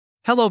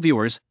Hello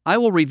viewers, I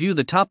will review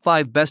the top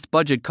 5 best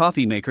budget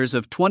coffee makers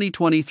of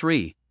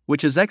 2023,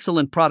 which is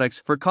excellent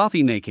products for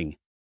coffee making.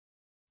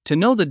 To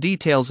know the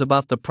details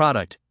about the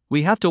product,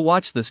 we have to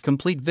watch this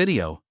complete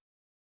video.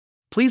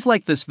 Please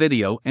like this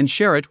video and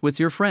share it with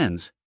your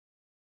friends.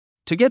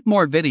 To get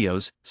more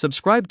videos,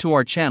 subscribe to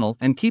our channel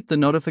and keep the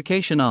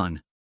notification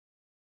on.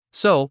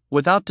 So,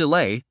 without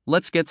delay,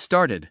 let's get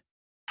started.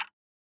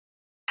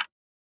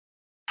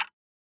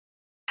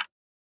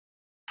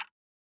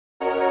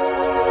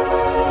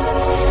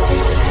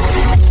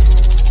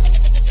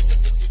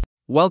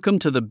 Welcome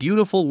to the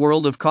beautiful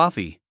world of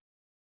coffee.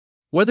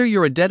 Whether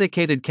you're a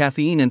dedicated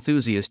caffeine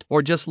enthusiast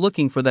or just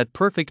looking for that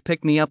perfect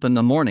pick-me-up in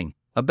the morning,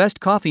 a best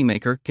coffee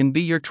maker can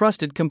be your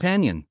trusted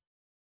companion.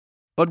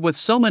 But with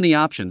so many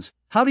options,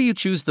 how do you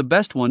choose the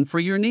best one for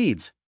your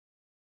needs?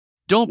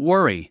 Don't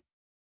worry.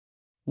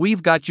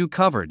 We've got you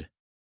covered.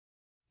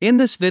 In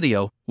this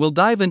video, we'll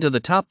dive into the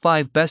top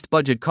 5 best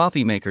budget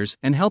coffee makers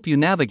and help you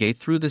navigate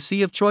through the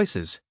sea of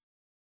choices.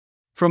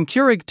 From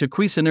Keurig to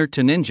Cuisinart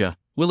to Ninja,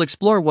 we'll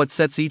explore what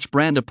sets each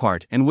brand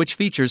apart and which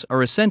features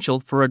are essential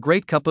for a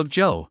great cup of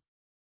joe.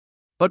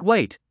 But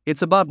wait,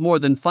 it's about more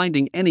than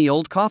finding any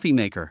old coffee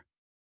maker.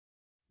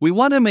 We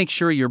want to make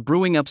sure you're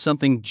brewing up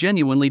something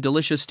genuinely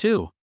delicious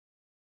too.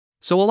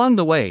 So along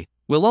the way,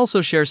 we'll also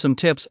share some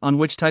tips on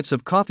which types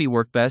of coffee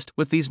work best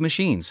with these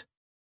machines.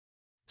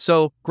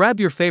 So, grab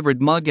your favorite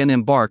mug and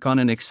embark on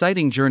an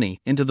exciting journey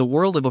into the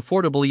world of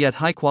affordable yet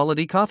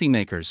high-quality coffee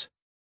makers.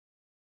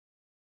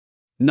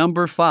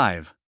 Number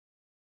 5.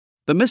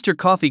 The Mr.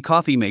 Coffee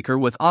coffee maker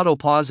with auto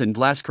pause and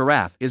glass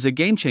carafe is a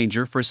game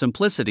changer for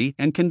simplicity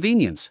and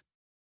convenience.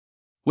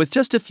 With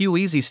just a few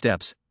easy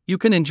steps, you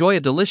can enjoy a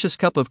delicious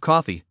cup of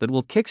coffee that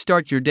will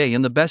kickstart your day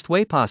in the best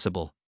way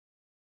possible.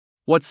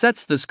 What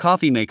sets this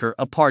coffee maker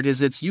apart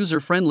is its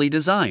user-friendly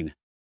design.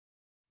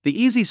 The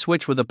easy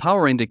switch with a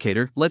power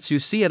indicator lets you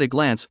see at a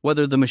glance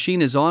whether the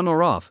machine is on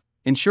or off,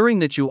 ensuring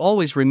that you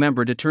always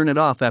remember to turn it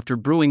off after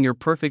brewing your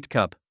perfect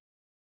cup.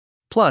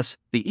 Plus,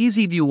 the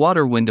Easy View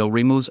water window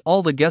removes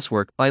all the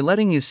guesswork by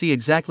letting you see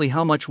exactly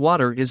how much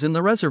water is in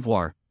the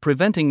reservoir,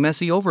 preventing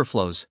messy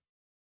overflows.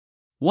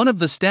 One of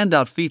the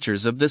standout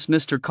features of this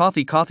Mr.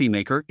 Coffee coffee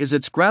maker is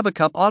its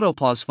Grab-a-Cup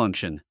auto-pause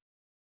function.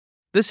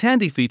 This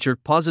handy feature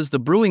pauses the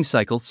brewing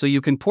cycle so you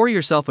can pour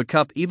yourself a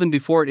cup even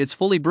before it's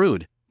fully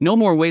brewed, no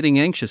more waiting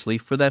anxiously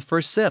for that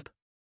first sip.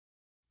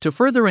 To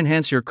further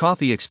enhance your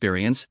coffee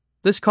experience,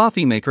 this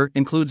coffee maker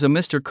includes a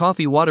Mr.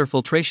 Coffee water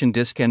filtration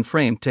disc and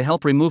frame to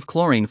help remove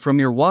chlorine from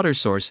your water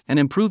source and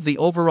improve the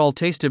overall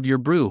taste of your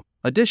brew,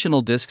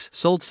 additional discs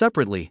sold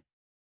separately.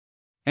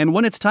 And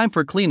when it's time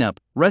for cleanup,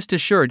 rest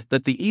assured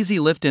that the Easy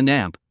Lift and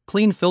Amp,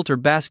 clean filter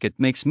basket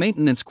makes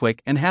maintenance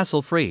quick and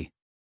hassle-free.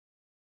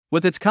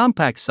 With its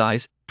compact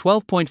size,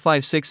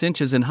 12.56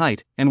 inches in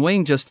height, and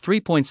weighing just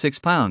 3.6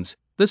 pounds,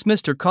 this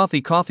Mr.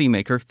 Coffee coffee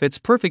maker fits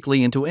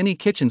perfectly into any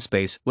kitchen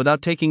space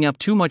without taking up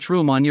too much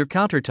room on your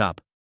countertop.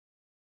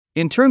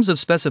 In terms of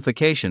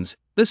specifications,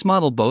 this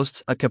model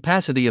boasts a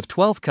capacity of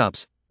 12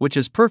 cups, which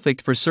is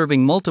perfect for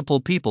serving multiple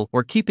people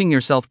or keeping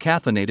yourself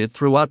caffeinated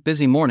throughout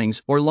busy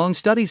mornings or long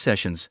study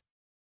sessions.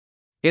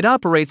 It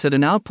operates at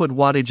an output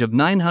wattage of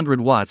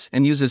 900 watts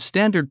and uses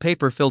standard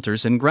paper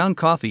filters and ground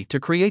coffee to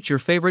create your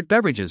favorite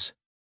beverages.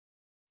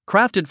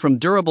 Crafted from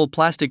durable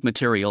plastic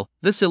material,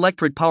 this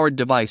electric-powered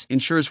device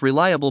ensures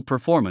reliable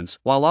performance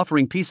while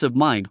offering peace of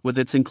mind with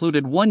its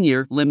included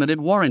 1-year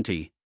limited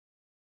warranty.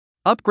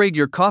 Upgrade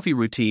your coffee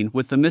routine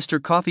with the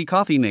Mr. Coffee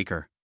coffee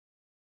maker.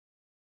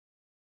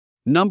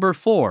 Number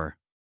 4.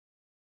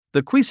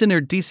 The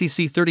Cuisinart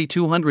DCC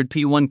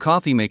 3200P1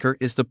 coffee maker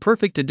is the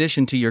perfect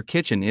addition to your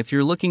kitchen if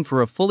you're looking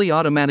for a fully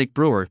automatic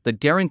brewer that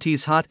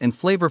guarantees hot and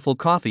flavorful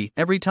coffee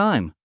every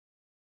time.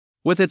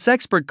 With its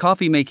expert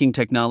coffee-making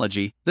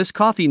technology, this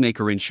coffee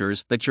maker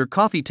ensures that your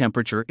coffee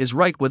temperature is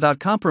right without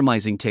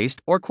compromising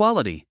taste or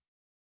quality.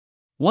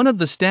 One of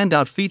the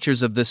standout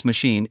features of this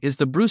machine is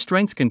the brew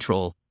strength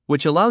control,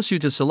 which allows you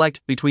to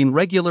select between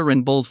regular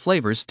and bold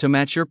flavors to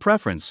match your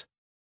preference.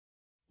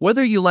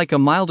 Whether you like a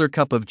milder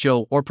cup of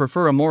joe or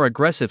prefer a more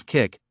aggressive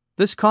kick,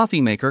 this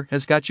coffee maker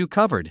has got you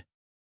covered.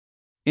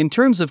 In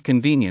terms of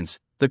convenience,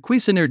 the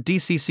Cuisinart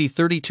DCC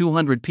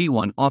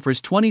 3200P1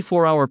 offers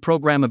 24-hour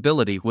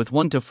programmability with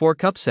 1 to 4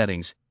 cup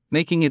settings,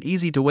 making it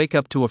easy to wake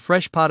up to a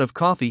fresh pot of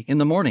coffee in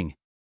the morning.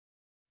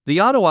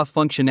 The auto-off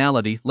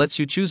functionality lets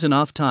you choose an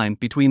off time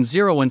between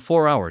 0 and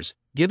 4 hours,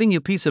 giving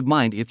you peace of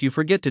mind if you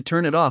forget to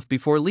turn it off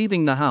before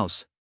leaving the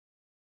house.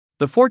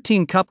 The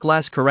 14-cup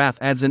glass carafe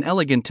adds an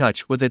elegant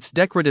touch with its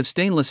decorative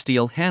stainless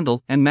steel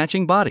handle and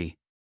matching body.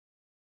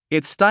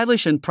 It's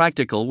stylish and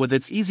practical with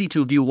its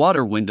easy-to-view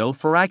water window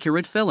for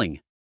accurate filling.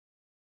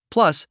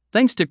 Plus,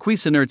 thanks to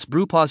Cuisinart's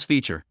Brew Pause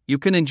feature, you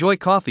can enjoy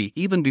coffee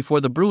even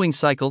before the brewing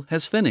cycle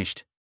has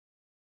finished.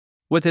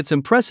 With its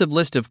impressive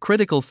list of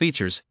critical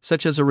features,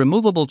 such as a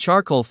removable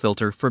charcoal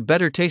filter for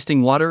better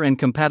tasting water and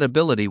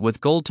compatibility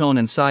with gold tone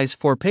and size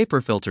 4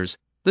 paper filters,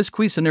 this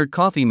Cuisinart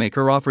coffee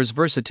maker offers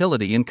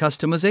versatility in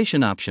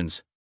customization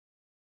options.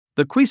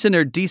 The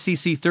Cuisinart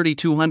DCC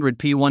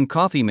 3200P1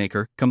 coffee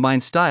maker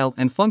combines style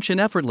and function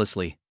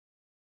effortlessly.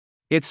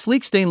 Its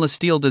sleek stainless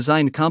steel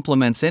design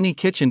complements any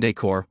kitchen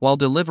decor while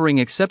delivering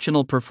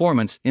exceptional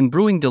performance in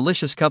brewing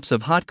delicious cups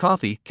of hot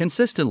coffee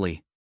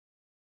consistently.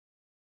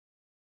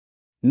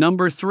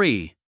 Number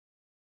 3.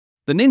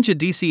 The Ninja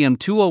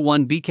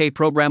DCM201BK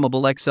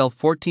Programmable XL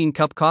 14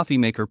 Cup Coffee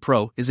Maker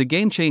Pro is a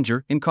game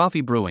changer in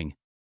coffee brewing.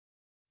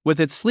 With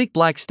its sleek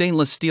black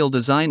stainless steel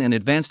design and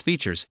advanced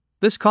features,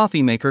 this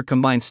coffee maker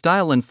combines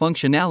style and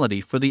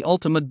functionality for the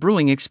ultimate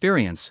brewing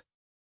experience.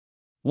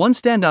 One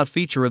standout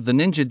feature of the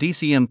Ninja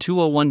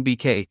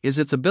DCM201BK is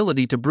its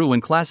ability to brew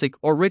in classic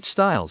or rich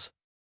styles.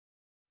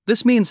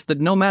 This means that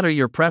no matter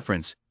your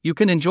preference, you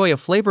can enjoy a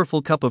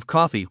flavorful cup of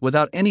coffee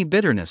without any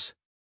bitterness.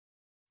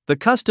 The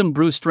custom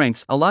brew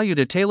strengths allow you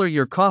to tailor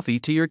your coffee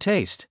to your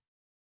taste.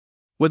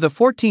 With a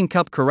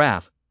 14-cup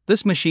carafe,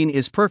 this machine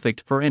is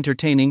perfect for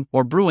entertaining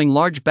or brewing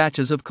large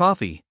batches of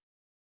coffee.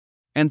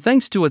 And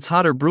thanks to its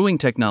hotter brewing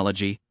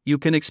technology, you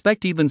can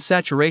expect even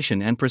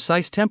saturation and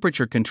precise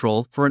temperature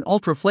control for an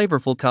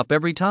ultra-flavorful cup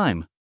every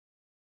time.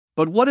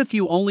 But what if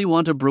you only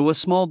want to brew a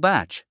small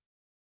batch?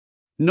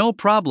 No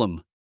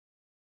problem.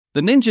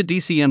 The Ninja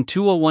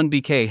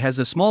DCM201BK has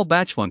a small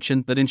batch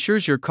function that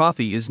ensures your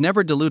coffee is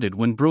never diluted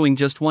when brewing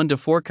just 1 to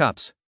 4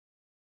 cups.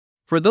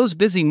 For those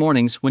busy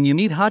mornings when you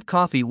need hot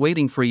coffee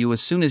waiting for you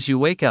as soon as you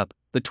wake up,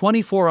 the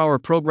 24-hour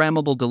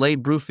programmable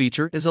delayed brew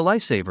feature is a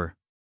lifesaver.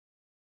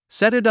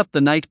 Set it up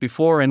the night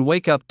before and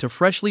wake up to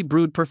freshly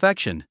brewed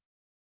perfection.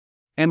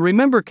 And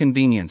remember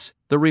convenience,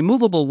 the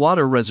removable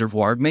water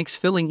reservoir makes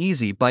filling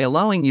easy by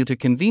allowing you to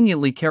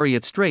conveniently carry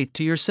it straight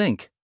to your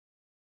sink.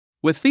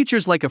 With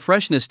features like a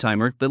freshness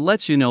timer that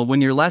lets you know when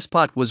your last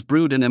pot was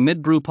brewed and a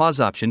mid-brew pause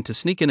option to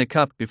sneak in a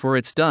cup before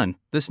it's done,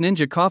 this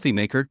Ninja coffee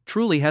maker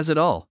truly has it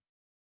all.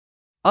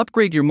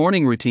 Upgrade your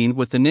morning routine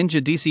with the Ninja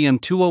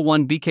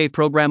DCM201BK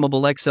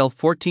Programmable XL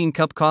 14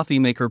 Cup Coffee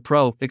Maker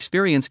Pro.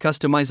 Experience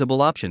customizable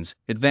options,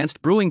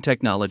 advanced brewing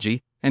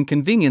technology, and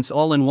convenience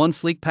all in one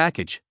sleek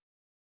package.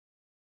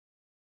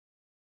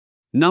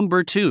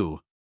 Number 2.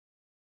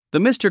 The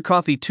Mr.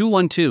 Coffee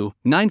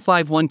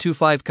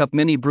 212-95125 Cup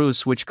Mini Brew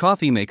Switch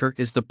Coffee Maker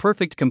is the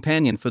perfect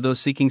companion for those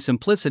seeking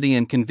simplicity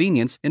and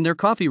convenience in their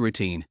coffee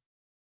routine.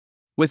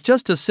 With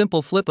just a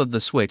simple flip of the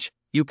switch,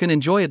 you can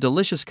enjoy a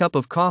delicious cup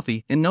of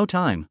coffee in no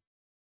time.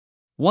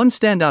 One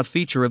standout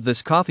feature of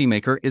this coffee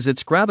maker is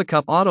its Grab a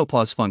Cup Auto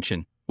Pause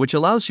function, which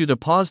allows you to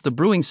pause the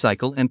brewing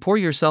cycle and pour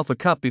yourself a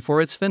cup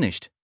before it's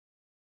finished.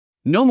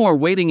 No more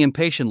waiting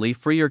impatiently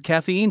for your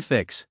caffeine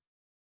fix.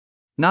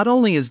 Not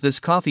only is this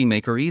coffee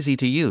maker easy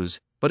to use,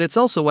 but it's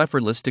also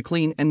effortless to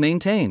clean and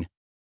maintain.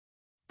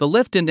 The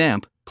Lift and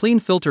Amp, clean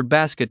filter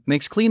basket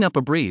makes cleanup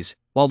a breeze,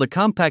 while the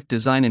compact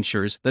design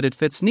ensures that it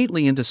fits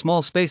neatly into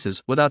small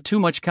spaces without too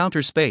much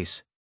counter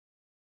space.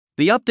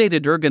 The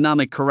updated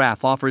ergonomic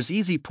carafe offers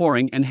easy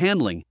pouring and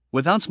handling,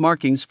 with ounce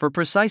markings for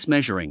precise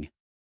measuring.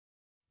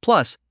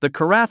 Plus, the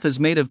carafe is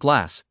made of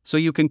glass, so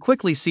you can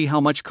quickly see how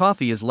much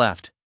coffee is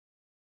left.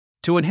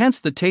 To enhance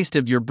the taste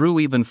of your brew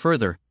even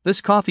further,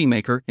 this coffee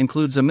maker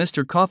includes a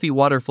Mr. Coffee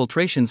water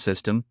filtration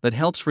system that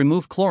helps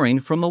remove chlorine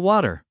from the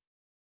water.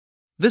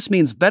 This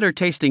means better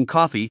tasting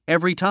coffee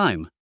every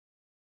time.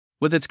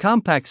 With its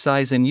compact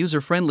size and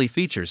user-friendly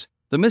features,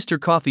 the Mr.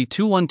 Coffee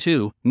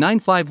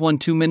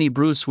 212-9512 Mini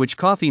Brew Switch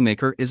Coffee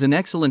Maker is an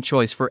excellent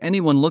choice for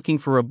anyone looking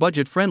for a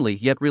budget-friendly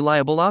yet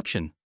reliable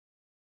option.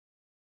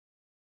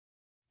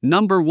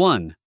 Number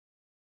 1.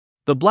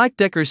 The Black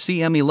Decker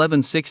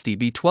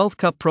CM1160B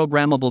 12-Cup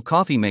Programmable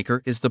Coffee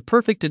Maker is the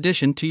perfect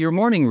addition to your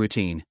morning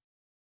routine.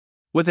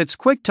 With its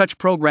quick-touch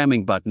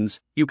programming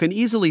buttons, you can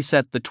easily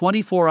set the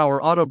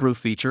 24-hour auto-brew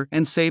feature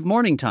and save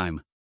morning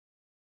time.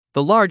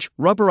 The large,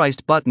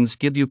 rubberized buttons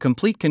give you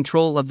complete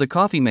control of the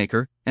coffee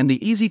maker, and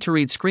the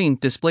easy-to-read screen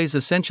displays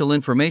essential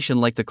information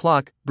like the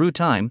clock, brew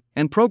time,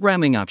 and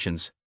programming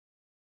options.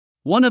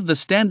 One of the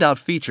standout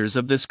features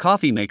of this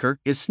coffee maker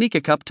is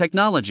Sneak-a-Cup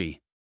technology.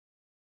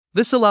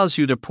 This allows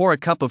you to pour a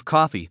cup of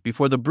coffee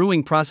before the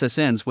brewing process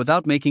ends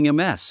without making a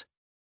mess.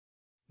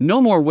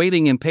 No more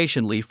waiting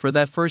impatiently for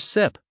that first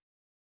sip.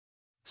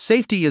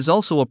 Safety is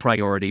also a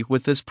priority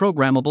with this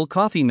programmable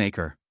coffee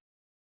maker.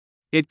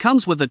 It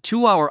comes with a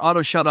 2-hour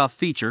auto shut-off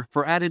feature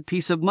for added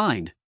peace of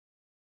mind.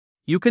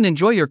 You can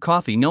enjoy your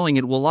coffee knowing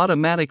it will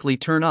automatically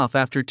turn off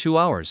after 2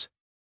 hours.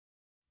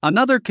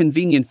 Another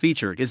convenient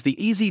feature is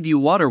the Easy View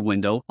water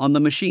window on the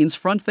machine's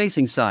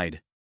front-facing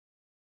side.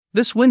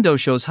 This window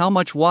shows how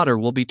much water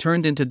will be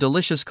turned into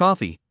delicious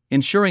coffee,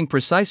 ensuring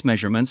precise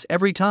measurements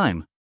every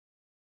time.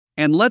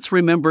 And let's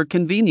remember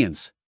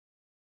convenience.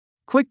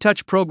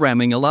 Quick-touch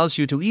programming allows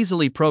you to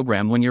easily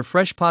program when your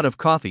fresh pot of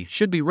coffee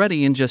should be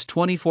ready in just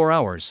 24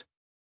 hours.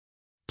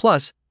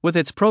 Plus, with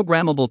its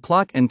programmable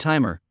clock and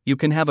timer, you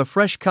can have a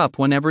fresh cup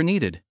whenever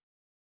needed.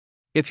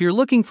 If you're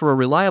looking for a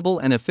reliable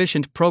and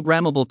efficient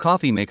programmable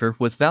coffee maker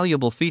with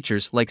valuable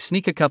features like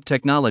Sneak-a-Cup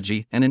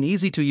technology and an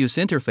easy-to-use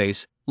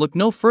interface, look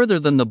no further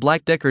than the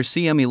Black Decker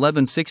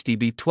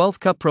CM1160B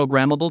 12-Cup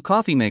Programmable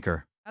Coffee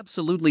Maker.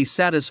 Absolutely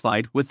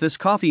satisfied with this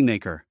coffee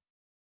maker.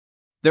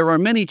 There are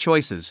many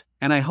choices,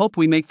 and I hope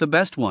we make the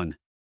best one.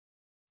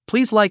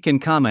 Please like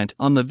and comment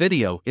on the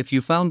video if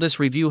you found this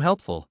review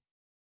helpful.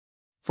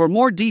 For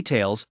more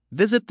details,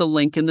 visit the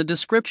link in the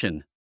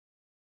description.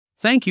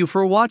 Thank you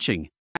for watching.